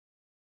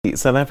The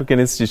South African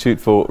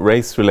Institute for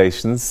Race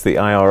Relations, the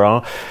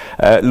IRR,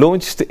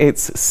 launched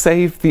its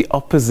Save the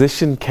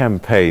Opposition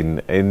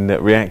campaign in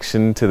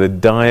reaction to the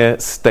dire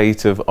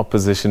state of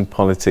opposition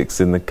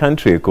politics in the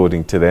country,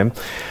 according to them.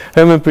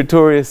 Hermann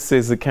Pretorius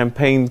is the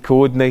campaign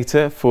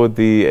coordinator for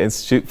the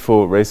Institute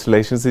for Race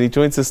Relations, and he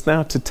joins us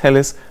now to tell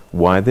us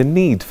why the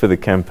need for the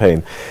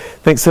campaign.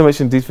 Thanks so much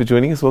indeed for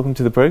joining us. Welcome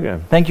to the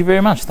program. Thank you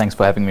very much. Thanks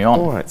for having me on.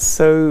 All right,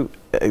 so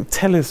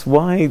tell us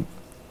why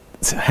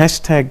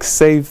hashtag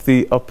Save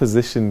the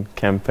Opposition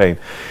campaign.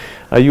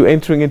 Are you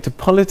entering into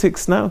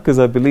politics now? Because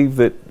I believe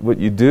that what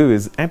you do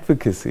is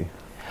advocacy.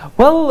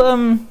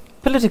 Well,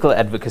 political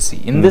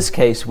advocacy. In this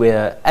case,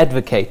 we're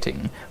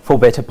advocating for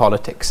better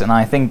politics, and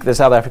I think the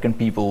South African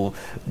people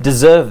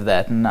deserve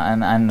that, and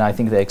I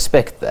think they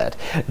expect that.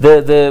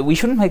 We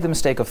shouldn't make the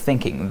mistake of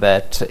thinking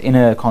that in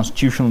a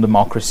constitutional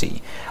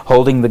democracy,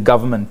 holding the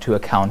government to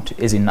account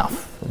is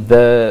enough.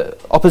 The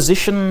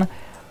opposition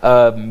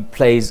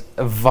plays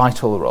a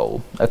vital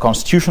role, a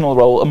constitutional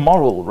role, a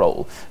moral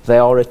role. They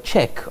are a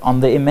check on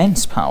the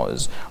immense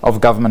powers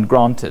of government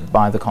granted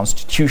by the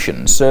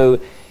Constitution. So,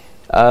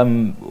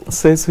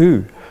 says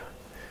who?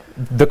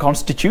 The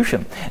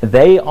Constitution.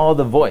 They are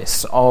the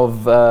voice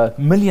of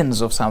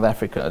millions of South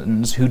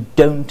Africans who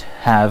don't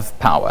have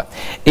power.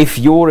 If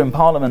you're in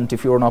Parliament,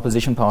 if you're an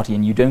opposition party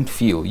and you don't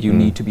feel you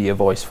need to be a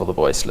voice for the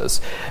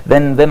voiceless,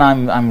 then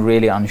I'm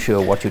really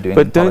unsure what you're doing.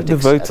 But don't the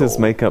voters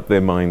make up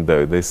their mind,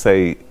 though? They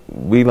say,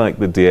 we like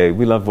the DA,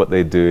 we love what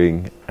they're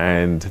doing,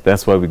 and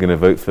that's why we're going to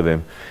vote for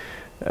them.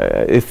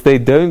 If they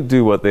don't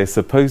do what they're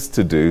supposed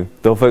to do,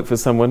 they'll vote for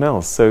someone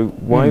else. So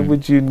why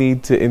would you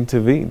need to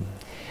intervene?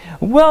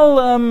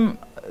 Well,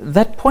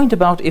 that point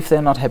about if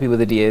they're not happy with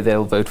the DA,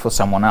 they'll vote for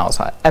someone else,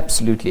 I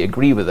absolutely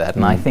agree with that.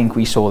 And I think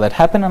we saw that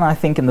happen, and I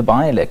think in the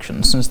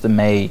by-elections, since the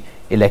May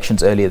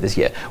elections earlier this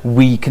year,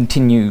 we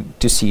continue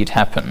to see it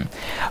happen.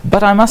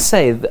 But I must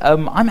say,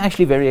 I'm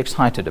actually very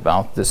excited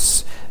about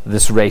this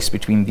race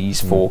between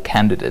these four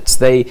candidates.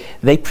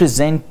 They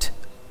present,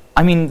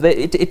 I mean,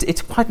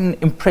 it's quite an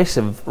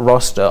impressive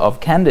roster of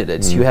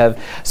candidates. You have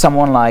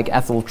someone like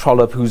Athol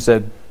Trollip, who's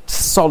a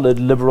solid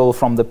liberal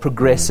from the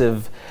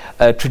progressive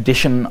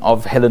tradition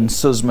of Helen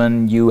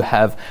Suzman. You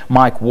have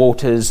Mike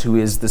Waters, who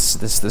is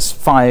this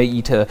fire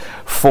eater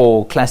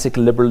for classic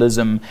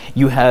liberalism.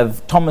 You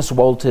have Thomas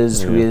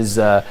Walters, who is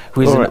an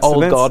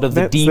old guard of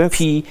the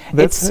DP.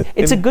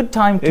 It's a good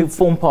time to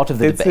form part of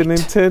the debate. It's an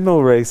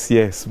internal race,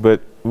 yes, but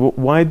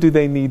why do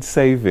they need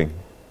saving?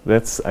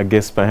 That's, I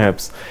guess,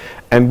 perhaps.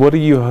 And what are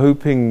you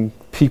hoping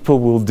people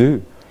will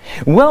do?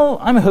 Well,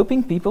 I'm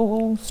hoping people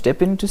will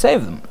step in to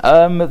save them.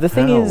 The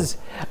thing is,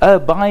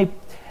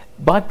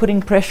 by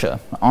putting pressure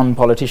on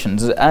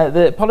politicians,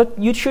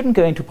 you shouldn't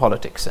go into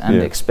politics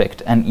and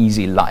expect an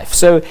easy life.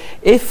 So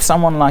if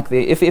someone like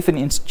if an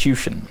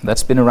institution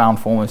that's been around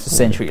for almost a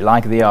century,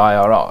 like the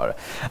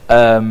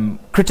IRR,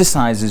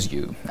 criticizes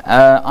you,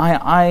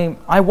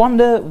 I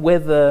wonder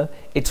whether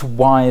it's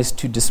wise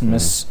to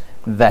dismiss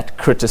that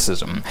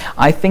criticism.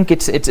 I think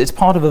it's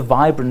part of a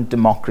vibrant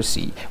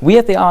democracy. We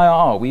at the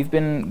IR, we've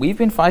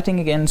been fighting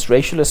against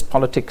racialist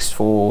politics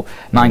for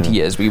 90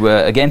 years. We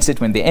were against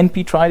it when the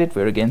NP tried it,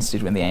 we were against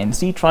it when the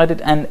ANC tried it,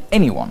 and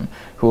anyone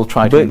who will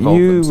try to involve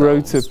themselves. But you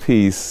wrote a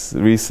piece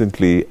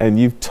recently and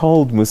you've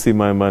told Mmusi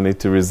Maimane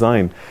to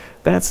resign.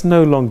 That's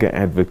no longer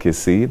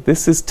advocacy.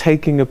 This is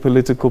taking a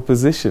political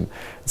position.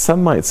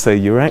 Some might say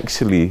you're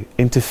actually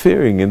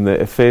interfering in the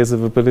affairs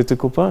of a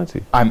political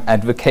party. I'm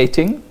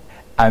advocating.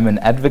 I'm an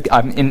advocate.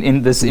 I'm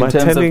in terms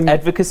of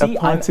advocacy. A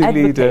party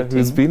leader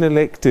who's been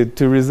elected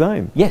to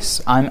resign. Yes,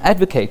 I'm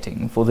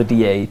advocating for the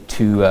DA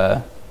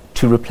to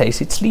replace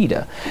its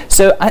leader.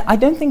 So I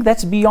don't think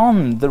that's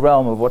beyond the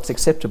realm of what's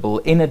acceptable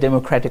in a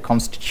democratic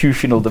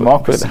constitutional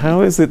democracy. But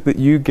how is it that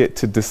you get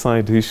to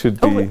decide who should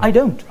be? Oh, I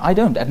don't.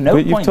 At no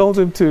point. But you've told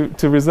him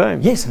to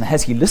resign. Yes, and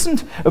has he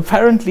listened?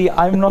 Apparently,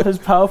 I'm not as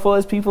powerful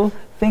as people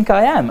think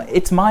I am.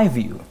 It's my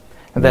view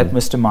that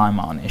Mr.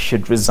 Maimane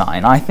should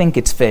resign. I think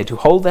it's fair to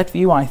hold that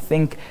view. I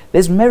think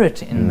there's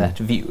merit in that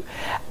view.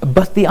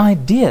 But the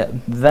idea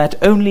that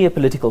only a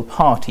political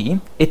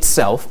party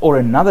itself or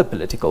another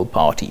political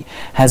party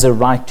has a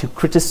right to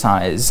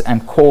criticize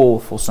and call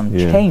for some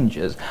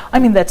changes, I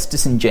mean, that's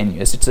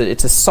disingenuous.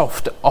 It's a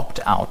soft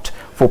opt-out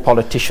for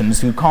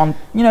politicians who can't,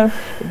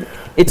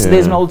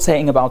 there's an old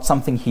saying about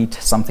something heat,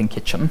 something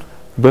kitchen.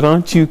 But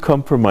aren't you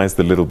compromised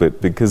a little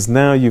bit? Because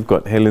now you've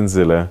got Helen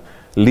Zille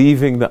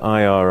leaving the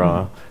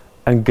IRR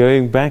and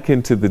going back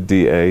into the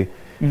DA,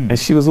 and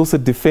she was also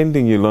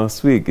defending you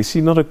last week. Is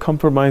she not a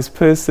compromised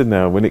person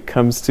now when it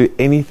comes to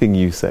anything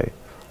you say?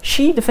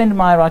 She defended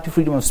my right to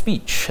freedom of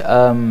speech.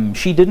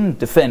 She didn't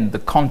defend the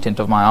content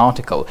of my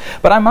article.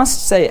 But I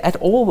must say,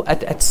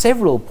 at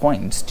several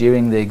points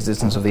during the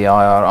existence of the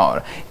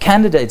IRR,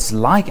 candidates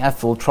like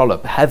Athol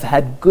Trollip have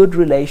had good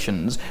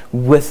relations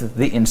with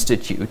the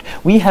Institute.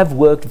 We have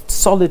worked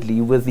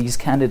solidly with these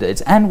candidates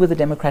and with the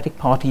Democratic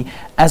Party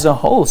as a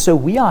whole. So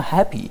we are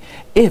happy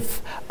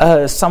if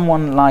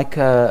someone like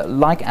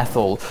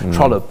Athol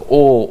Trollip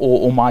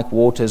or Mike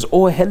Waters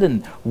or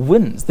Helen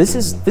wins. This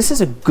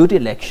is a good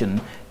election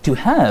to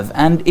have.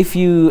 And if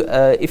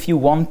you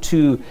want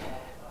to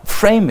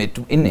frame it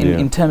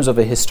in terms of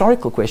a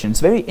historical question,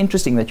 it's very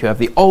interesting that you have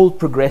the old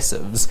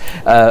progressives,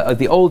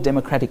 the old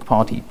Democratic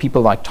Party,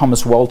 people like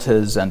Thomas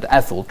Walters and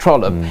Athol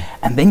Trollope,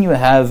 and then you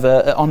have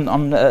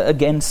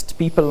against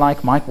people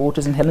like Mike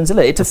Waters and Helen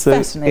Zille. It's a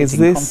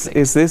fascinating conflict.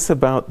 Is this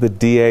about the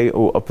DA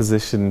or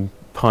opposition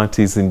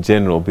parties in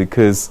general?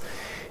 Because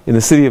in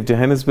the city of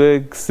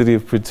Johannesburg, city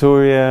of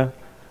Pretoria,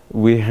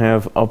 we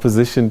have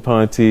opposition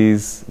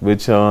parties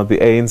which are the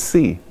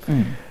ANC.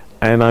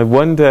 And I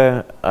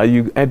wonder, are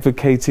you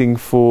advocating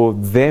for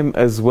them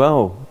as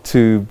well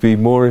to be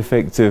more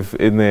effective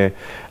in there?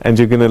 And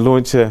you're going to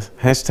launch a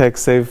hashtag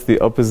Save the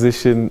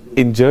Opposition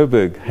in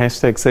Joburg,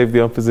 hashtag Save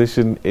the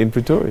Opposition in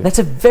Pretoria. That's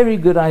a very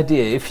good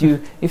idea. If you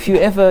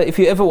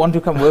ever want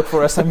to come work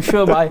for us, I'm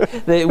sure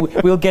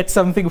we'll get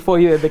something for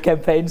you in the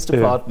campaigns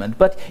department.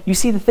 But you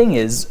see, the thing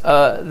is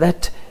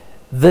that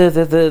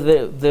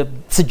the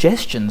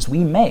suggestions we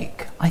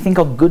make, I think,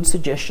 are good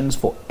suggestions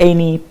for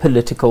any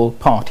political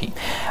party.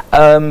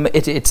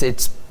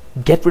 It's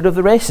get rid of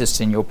the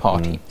racists in your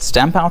party,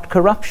 stamp out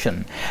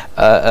corruption,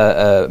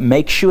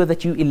 make sure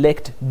that you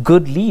elect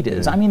good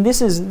leaders. I mean,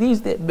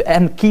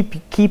 and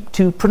keep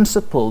to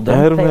principle.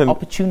 Don't play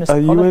opportunist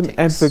politics. Are you an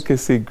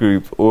advocacy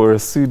group or a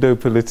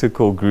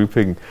pseudo-political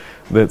grouping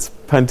that's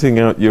punting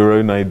out your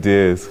own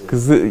ideas?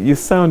 Because you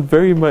sound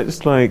very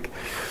much like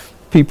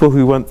people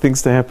who want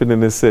things to happen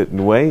in a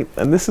certain way,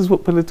 and this is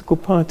what political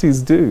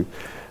parties do.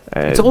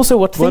 It's also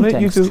what think tanks do. Why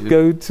don't you just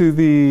go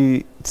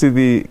to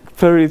the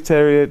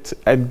proletariat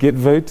and get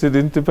voted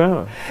into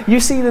power? You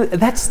see,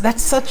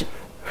 that's such.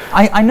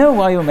 I know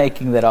why you're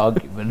making that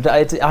argument.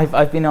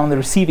 I've been on the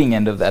receiving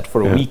end of that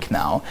for a week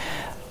now.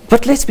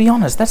 But let's be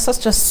honest, that's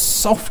such a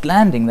soft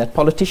landing that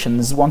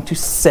politicians want to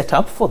set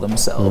up for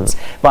themselves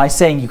by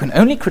saying you can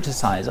only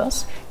criticize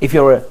us if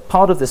you're a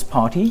part of this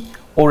party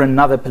or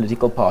another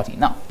political party.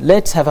 Now,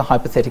 let's have a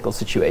hypothetical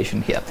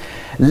situation here.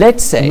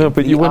 Let's say... No,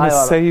 but you want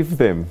to save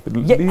them.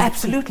 Yeah,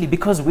 absolutely,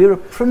 because we're a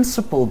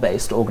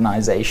principle-based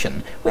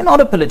organization. We're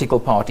not a political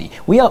party.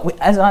 We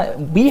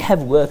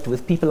have worked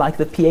with people like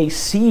the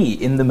PAC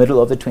in the middle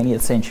of the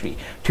 20th century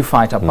to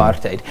fight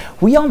apartheid.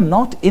 We are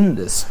not in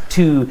this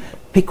to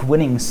pick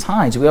winning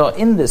sides. We are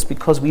in this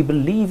because we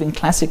believe in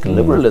classical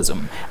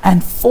liberalism.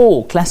 And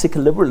for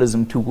classical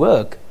liberalism to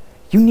work,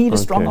 you need a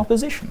strong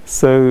opposition.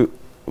 So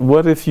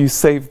what if you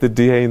save the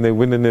DA and they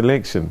win an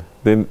election?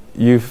 Then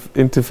you've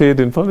interfered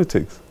in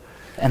politics.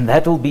 And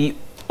that will be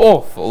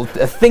awful.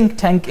 A think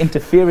tank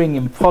interfering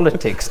in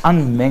politics,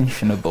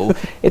 unmentionable.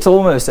 It's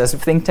almost as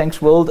if think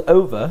tanks world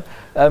over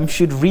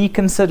should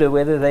reconsider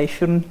whether they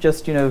shouldn't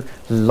just,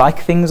 like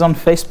things on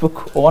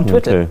Facebook or on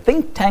Twitter.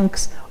 Think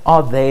tanks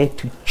are there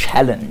to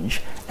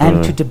challenge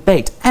and to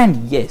debate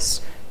and,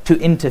 yes, to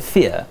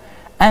interfere.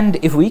 And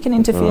if we can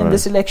interfere in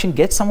this election,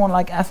 get someone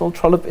like Athol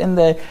Trollope in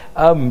there,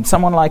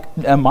 someone like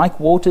Mike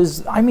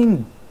Waters, I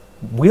mean,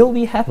 we'll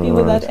be happy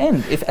with that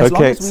end. As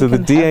long as we so the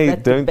can DA have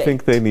that don't debate.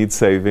 think they need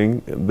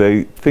saving.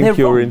 They think They're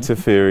you're wrong.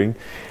 interfering.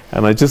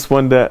 And I just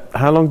wonder,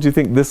 how long do you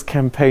think this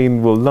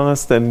campaign will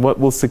last, and what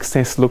will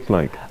success look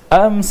like?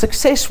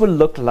 Success will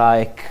look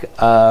like...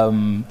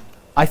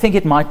 I think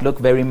it might look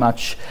very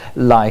much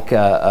like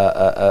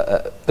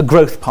a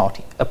growth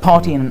party, a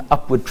party in an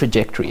upward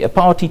trajectory, a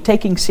party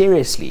taking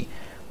seriously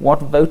what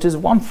voters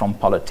want from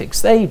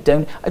politics. They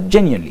don't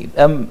genuinely.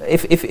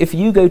 If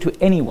you go to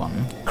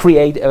anyone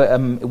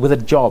with a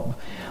job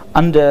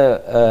under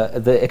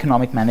the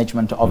economic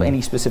management of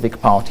any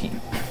specific party,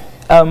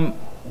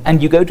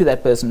 and you go to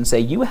that person and say,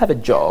 you have a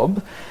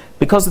job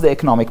because of the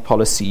economic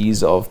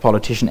policies of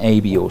politician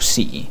A, B, or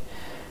C,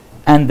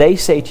 and they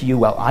say to you,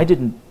 well,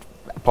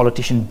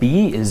 politician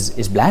B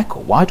is black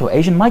or white or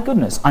Asian, my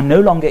goodness, I'm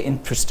no longer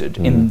interested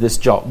in this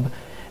job.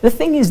 The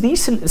thing is,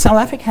 South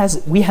Africa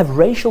we have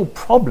racial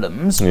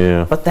problems,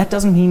 but that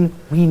doesn't mean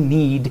we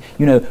need,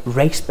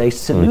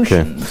 race-based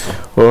solutions.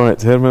 All right,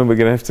 Hermann, we're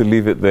going to have to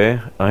leave it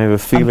there. I have a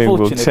feeling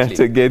we'll chat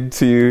again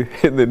to you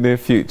in the near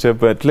future,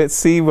 but let's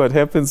see what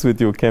happens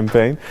with your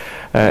campaign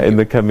in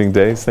the coming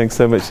days. Thanks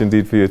so much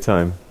indeed for your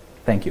time.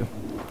 Thank you.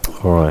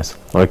 All right.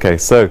 Okay,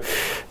 so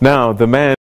now the man